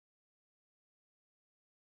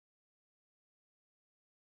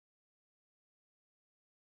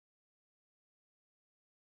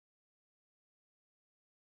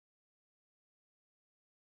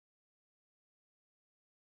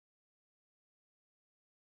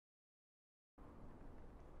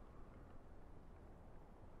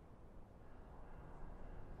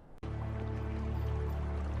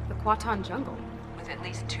Kwatan jungle? With at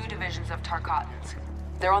least 2 divisions of Tarkatans.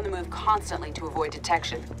 They're on the move constantly to avoid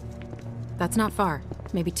detection. That's not far.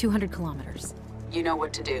 Maybe 200 kilometers. You know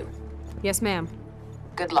what to do. Yes, ma'am.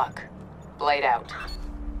 Good luck. Blade out.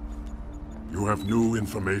 You have new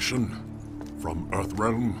information? From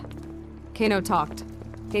Earthrealm? Kano talked.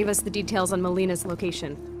 Gave us the details on Melina's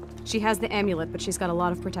location. She has the amulet, but she's got a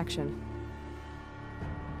lot of protection.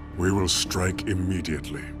 We will strike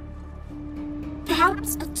immediately.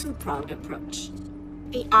 Perhaps a two-pronged approach.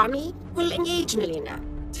 The army will engage Melina,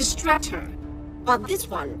 distract her, while this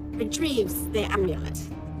one retrieves the amulet.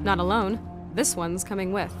 Not alone. This one's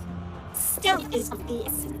coming with. Stealth is of the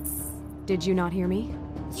essence. Did you not hear me?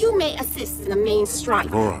 You may assist in the main strike.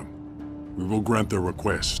 Devora, we will grant their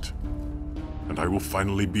request, and I will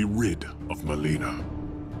finally be rid of Melina.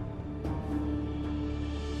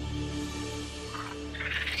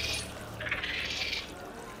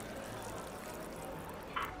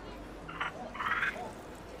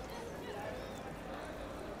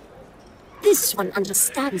 This one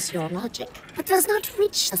understands your logic, but does not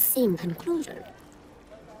reach the same conclusion.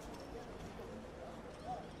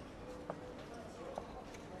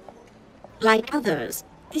 Like others,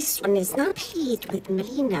 this one is not pleased with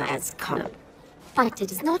Melina as Kano, but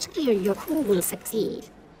it is not clear your crew will succeed.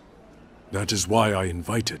 That is why I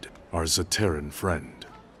invited our Zaterran friend.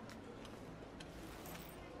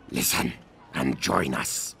 Listen and join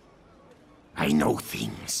us. I know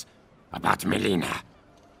things about Melina.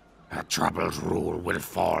 Her troubled rule will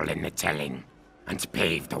fall in the telling, and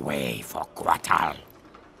pave the way for Guatal.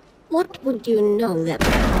 What would you know that...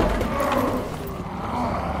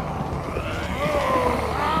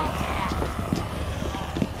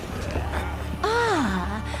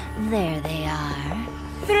 There they are.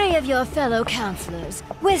 3 of your fellow counselors,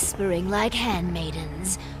 whispering like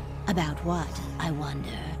handmaidens. About what, I wonder?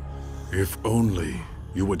 If only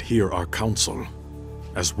you would hear our counsel.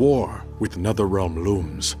 As war with Netherrealm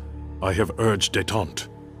looms, I have urged detente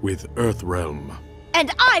with Earthrealm.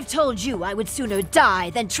 And I've told you I would sooner die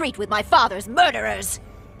than treat with my father's murderers!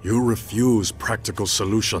 You refuse practical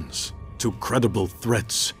solutions to credible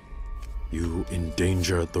threats. You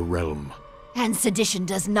endanger the realm. And sedition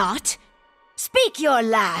does not? Speak your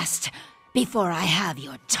last, before I have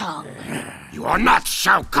your tongue. You are not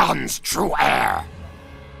Shao Kahn's true heir.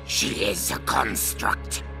 She is a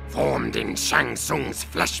construct, formed in Shang Tsung's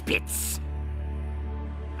flesh pits.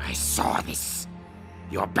 I saw this.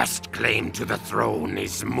 Your best claim to the throne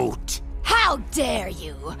is moot. How dare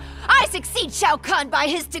you! I succeed Shao Kahn by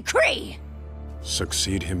his decree!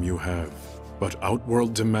 Succeed him you have, but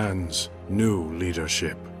Outworld demands new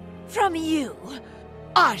leadership. From you,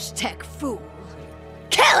 Archtech fool.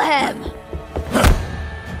 Kill him!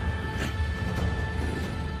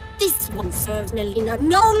 This one serves Melina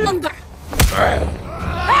no longer!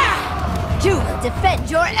 You will defend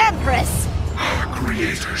your Empress! Our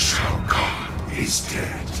creator Shao Kahn is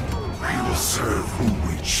dead. We will serve whom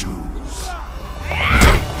we choose.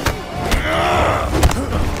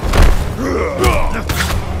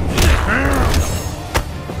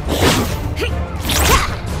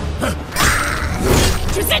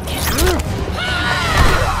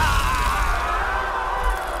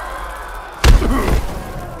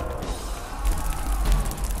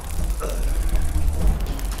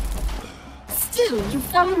 Still, you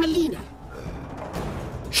follow Melina.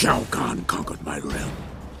 Shao Kahn conquered my realm.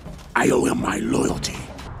 I owe him my loyalty.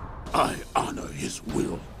 I honor his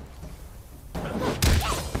will.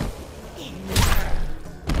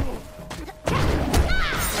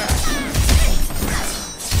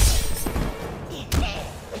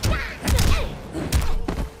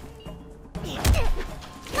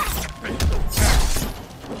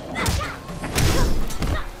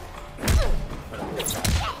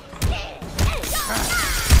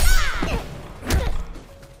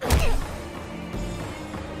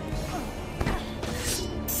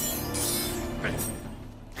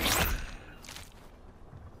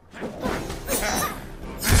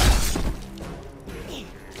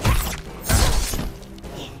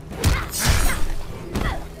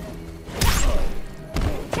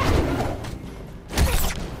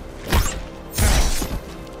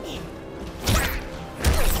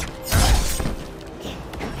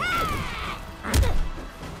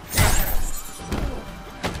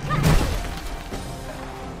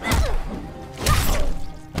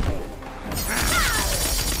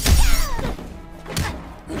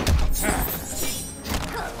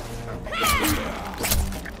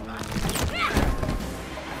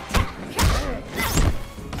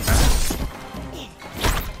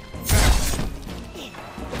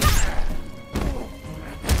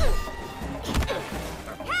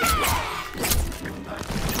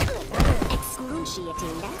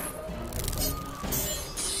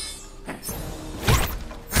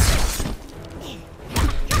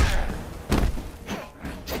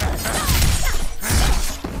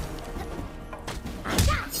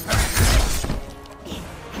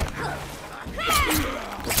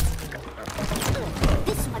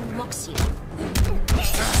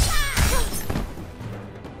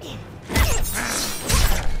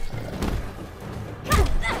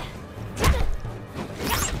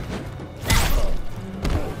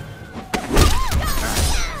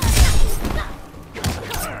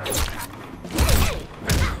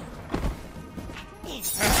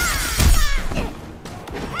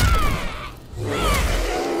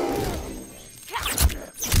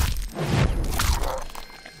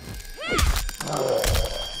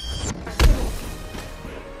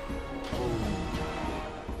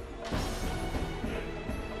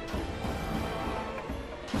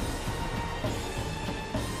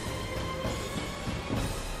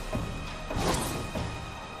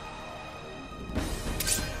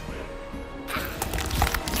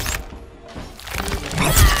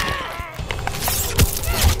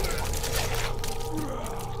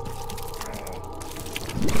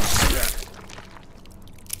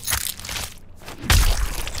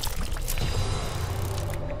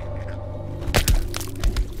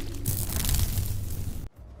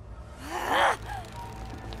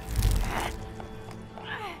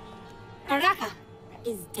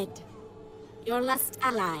 Your last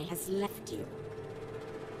ally has left you.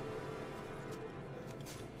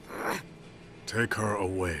 Take her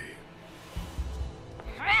away.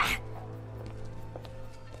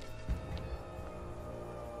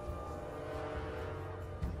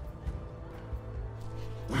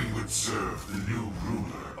 We would serve the new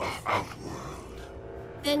ruler of Outworld.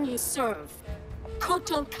 Then you serve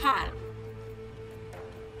Kotal Khan.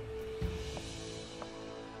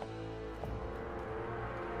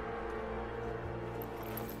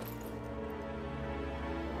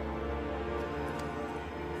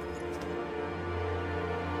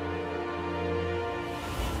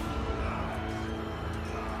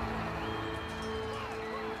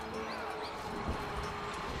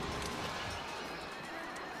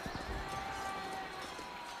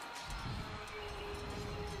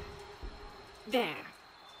 There.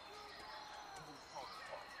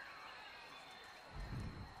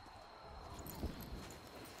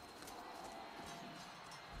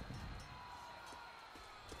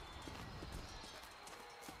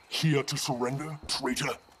 Here to surrender, traitor?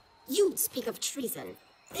 You speak of treason.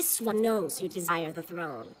 This one knows you desire the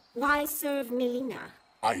throne. Why serve Melina?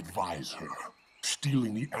 I advise her.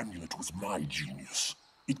 Stealing the amulet was my genius.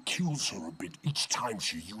 It kills her a bit each time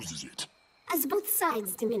she uses it. As both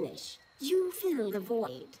sides diminish, you fill the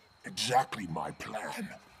void. Exactly my plan.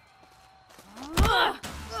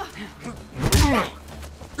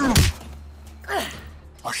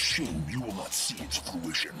 A shame you will not see its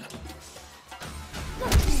fruition.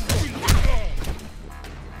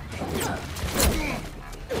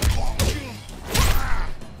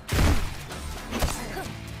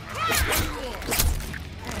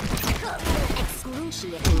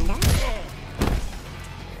 Excruciating that.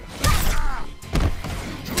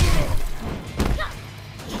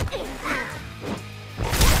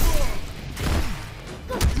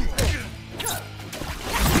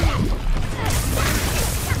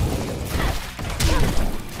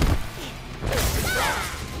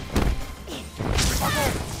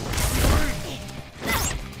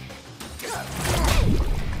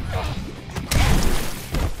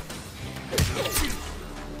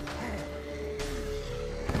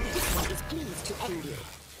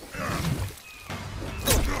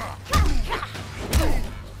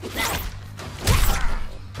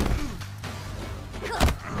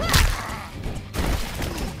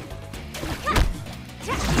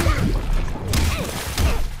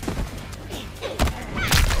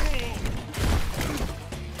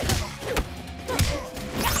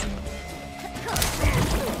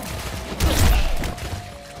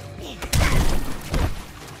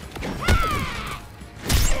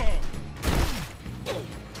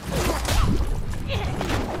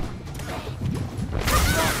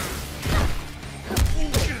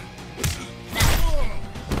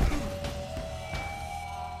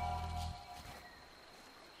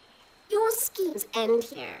 Schemes end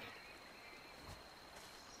here.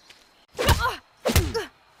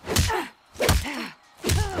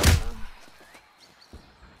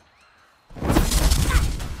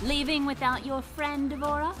 Leaving without your friend,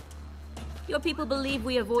 Devora? Your people believe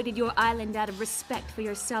we avoided your island out of respect for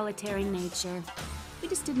your solitary nature. We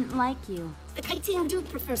just didn't like you. The Kaitian do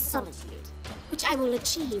prefer solitude, which I will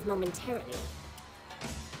achieve momentarily.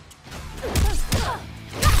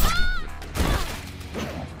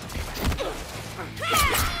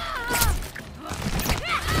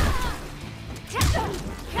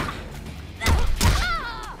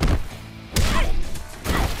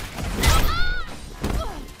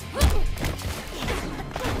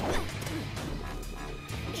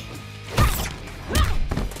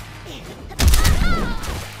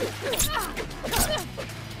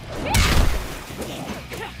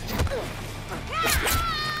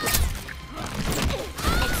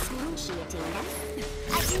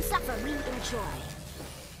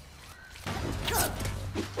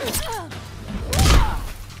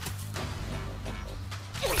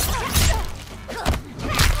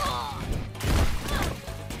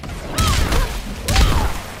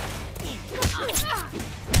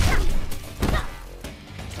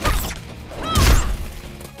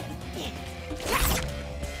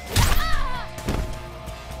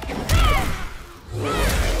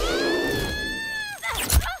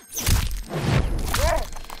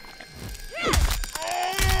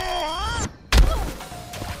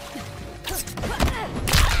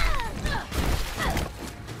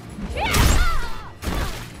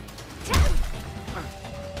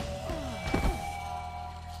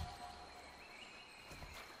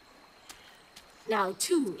 Now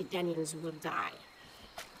 2 Edenians will die.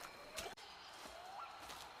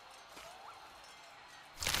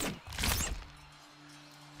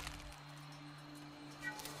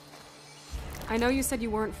 I know you said you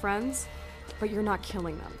weren't friends, but you're not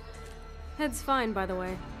killing them. Head's fine, by the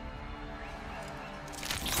way.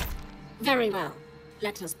 Very well.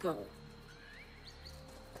 Let us go.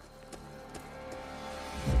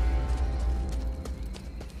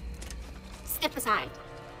 Step aside.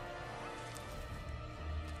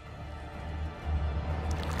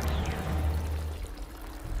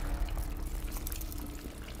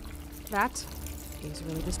 That is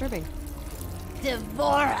really disturbing.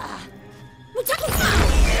 Devora!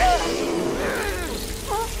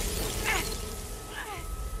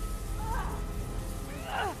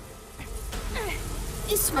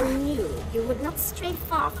 This one knew you would not stray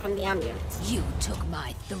far from the amulet. You took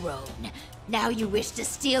my throne. Now you wish to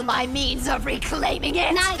steal my means of reclaiming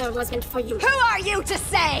it? Neither was meant for you. Who are you to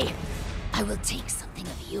say? I will take something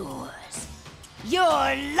of yours. Your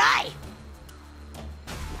life!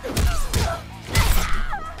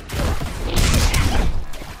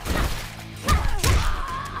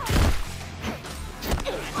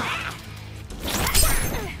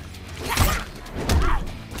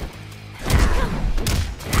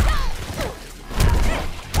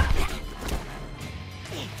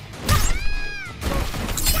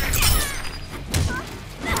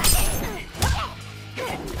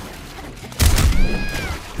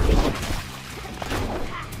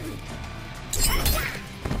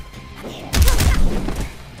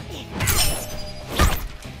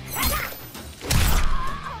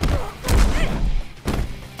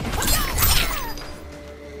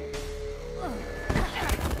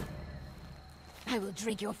 I will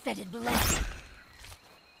drink your fetid blood.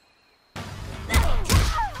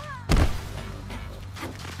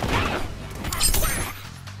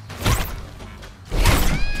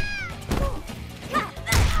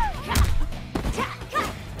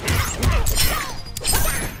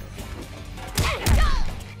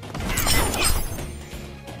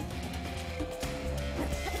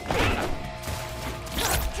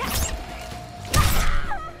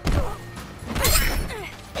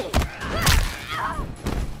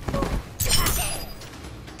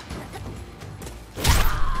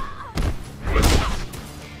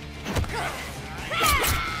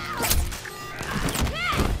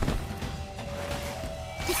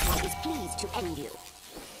 To end you.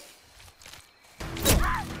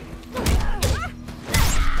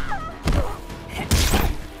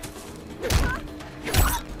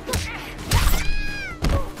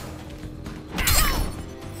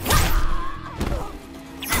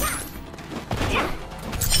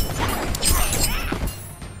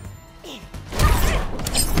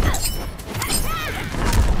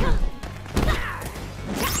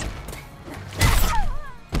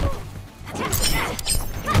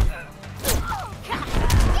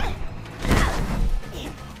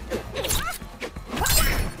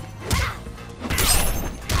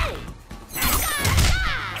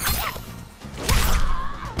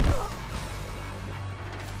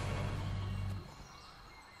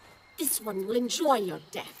 This one will enjoy your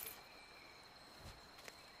death.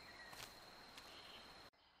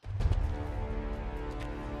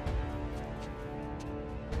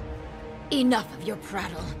 Enough of your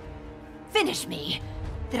prattle. Finish me,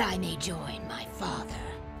 that I may join my father.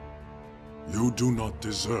 You do not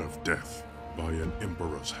deserve death by an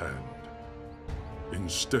emperor's hand.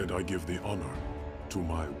 Instead, I give the honor to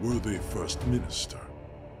my worthy first minister.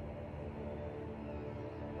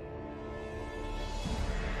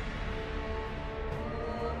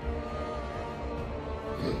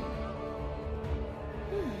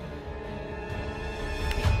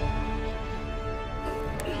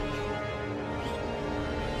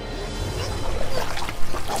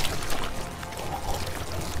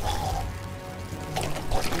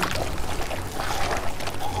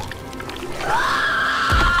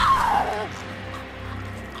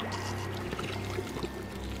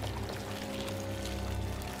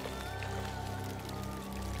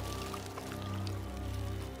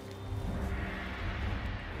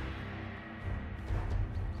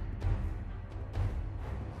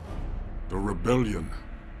 The rebellion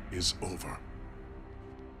is over.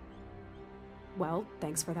 Well,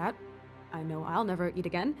 thanks for that. I know I'll never eat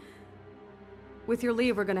again. With your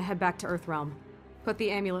leave, we're gonna head back to Earthrealm. Put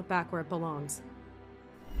the amulet back where it belongs.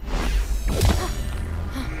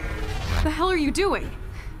 The hell are you doing?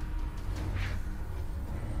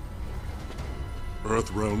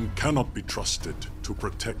 Earthrealm cannot be trusted to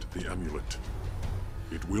protect the amulet.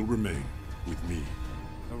 It will remain with me.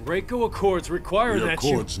 The Reiko Accords require the that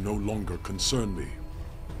Accords no longer concern me.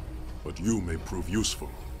 But you may prove useful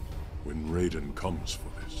when Raiden comes for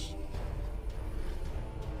this.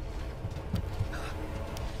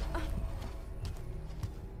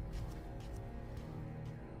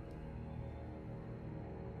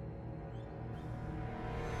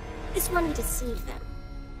 This one deceived them.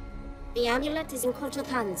 The amulet is in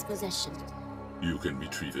Kototan's possession. You can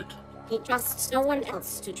retrieve it. He trusts no one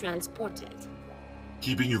else to transport it.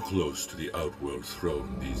 Keeping you close to the Outworld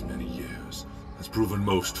throne these many years has proven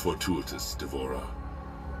most fortuitous, Devora.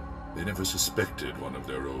 They never suspected one of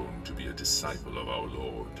their own to be a disciple of our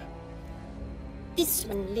Lord. This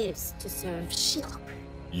one lives to serve Shinnok.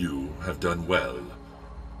 You have done well.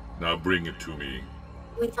 Now bring it to me.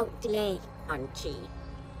 Without delay, Quan Chi.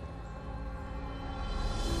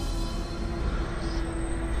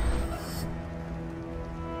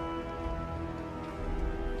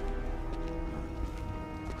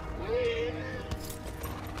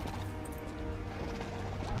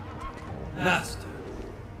 Master.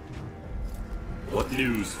 What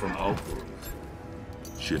news from Outworld?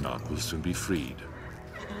 Shinnok will soon be freed.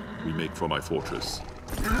 We make for my fortress.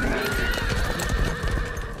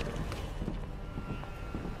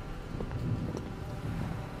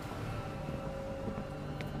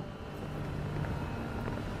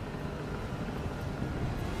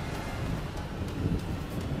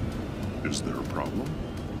 Is there a problem?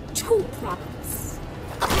 Two problems.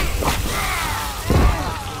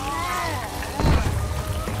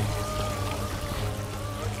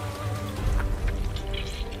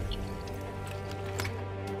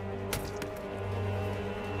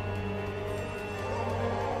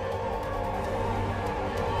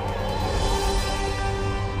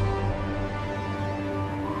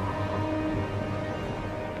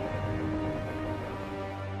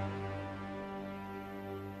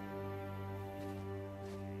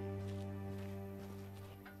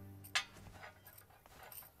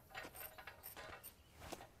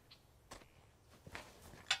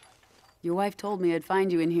 Your wife told me I'd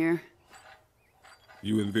find you in here.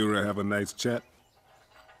 You and Vera have a nice chat?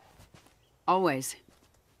 Always. Is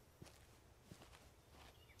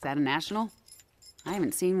that a national? I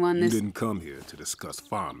haven't seen one this... You didn't come here to discuss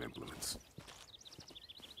farm implements.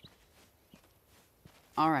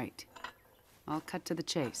 All right. I'll cut to the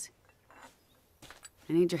chase.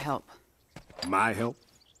 I need your help. My help?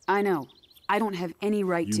 I know. I don't have any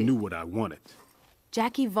right to... You knew what I wanted.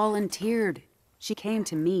 Jackie volunteered. She came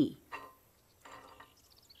to me.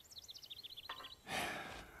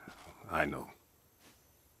 I know.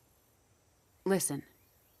 Listen,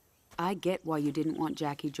 I get why you didn't want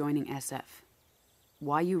Jackie joining SF.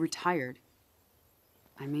 Why you retired.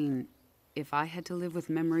 I mean, if I had to live with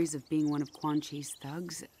memories of being one of Quan Chi's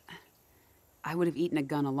thugs, I would have eaten a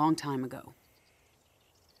gun a long time ago.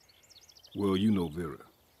 Well, you know Vera.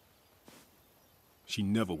 She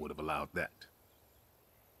never would have allowed that.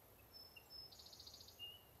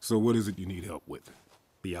 So what is it you need help with?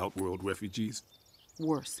 The Outworld refugees?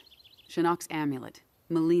 Worse. Shinnok's amulet.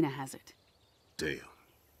 Melina has it. Damn.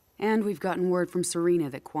 And we've gotten word from Serena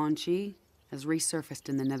that Quan Chi has resurfaced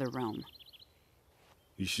in the Nether Realm.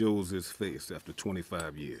 He shows his face after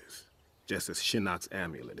 25 years, just as Shinnok's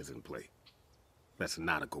amulet is in play. That's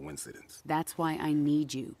not a coincidence. That's why I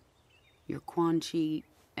need you. Your Quan Chi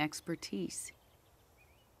expertise.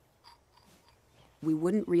 We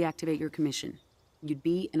wouldn't reactivate your commission. You'd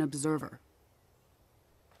be an observer.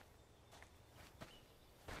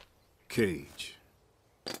 Cage.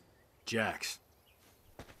 Jax.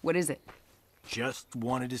 What is it? Just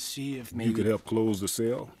wanted to see if maybe... You could help close the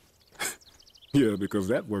cell? Yeah, because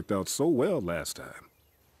that worked out so well last time.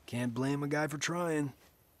 Can't blame a guy for trying.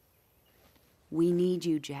 We need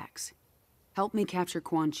you, Jax. Help me capture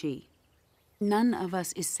Quan Chi. None of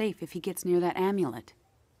us is safe if he gets near that amulet.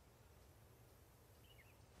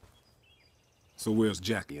 So where's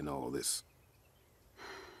Jackie in all this?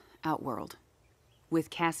 Outworld. With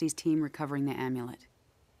Cassie's team recovering the amulet.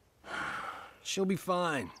 She'll be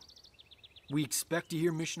fine. We expect to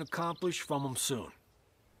hear mission accomplished from them soon.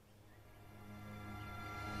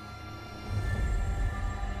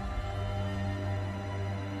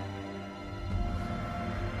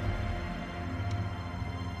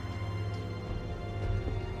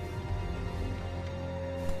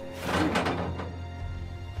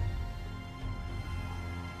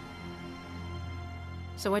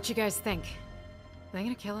 So what you guys think? Are they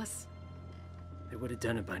gonna kill us? They would have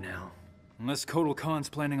done it by now. Unless Kotal Khan's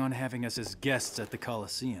planning on having us as guests at the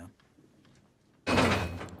Coliseum.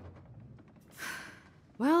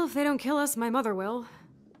 Well, if they don't kill us, my mother will.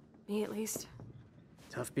 Me, at least.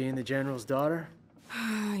 Tough being the General's daughter?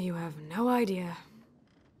 You have no idea.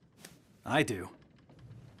 I do.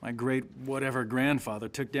 My great whatever grandfather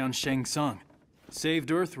took down Shang Tsung. Saved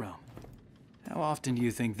Earthrealm. How often do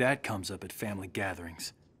you think that comes up at family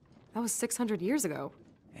gatherings? That was 600 years ago.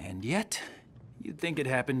 And yet, you'd think it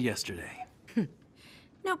happened yesterday.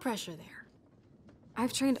 No pressure there.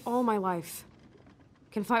 I've trained all my life.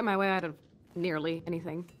 Can fight my way out of nearly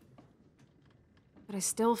anything. But I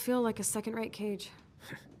still feel like a second-rate cage.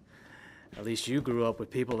 At least you grew up with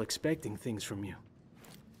people expecting things from you.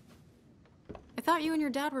 I thought you and your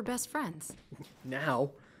dad were best friends.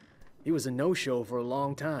 Now, he was a no-show for a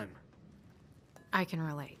long time. I can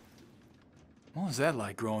relate. What was that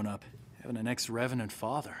like growing up? Having an ex-revenant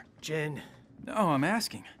father? Jen. No, I'm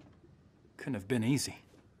asking. Couldn't have been easy.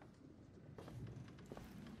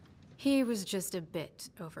 He was just a bit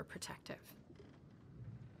overprotective.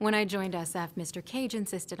 When I joined SF, Mr. Cage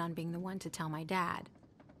insisted on being the one to tell my dad.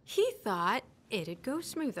 He thought it'd go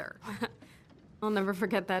smoother. I'll never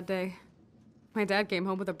forget that day. My dad came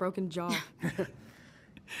home with a broken jaw.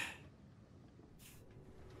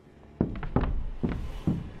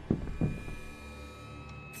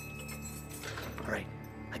 All right,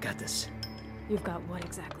 I got this. You've got what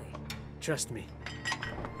exactly? Trust me.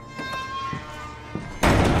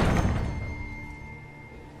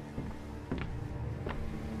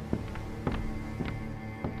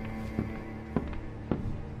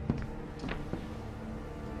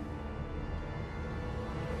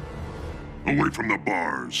 Away from the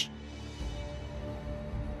bars.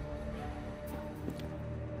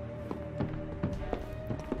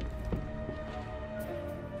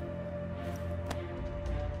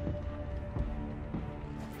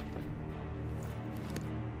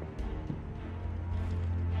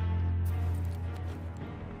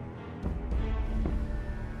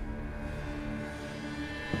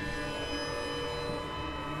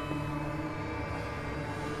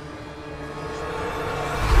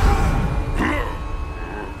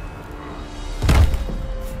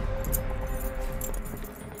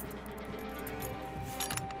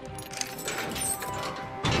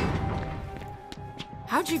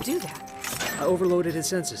 How'd you do that? I overloaded his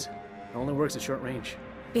senses. It only works at short range.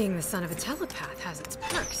 Being the son of a telepath has its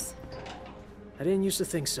perks. I didn't used to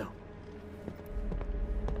think so.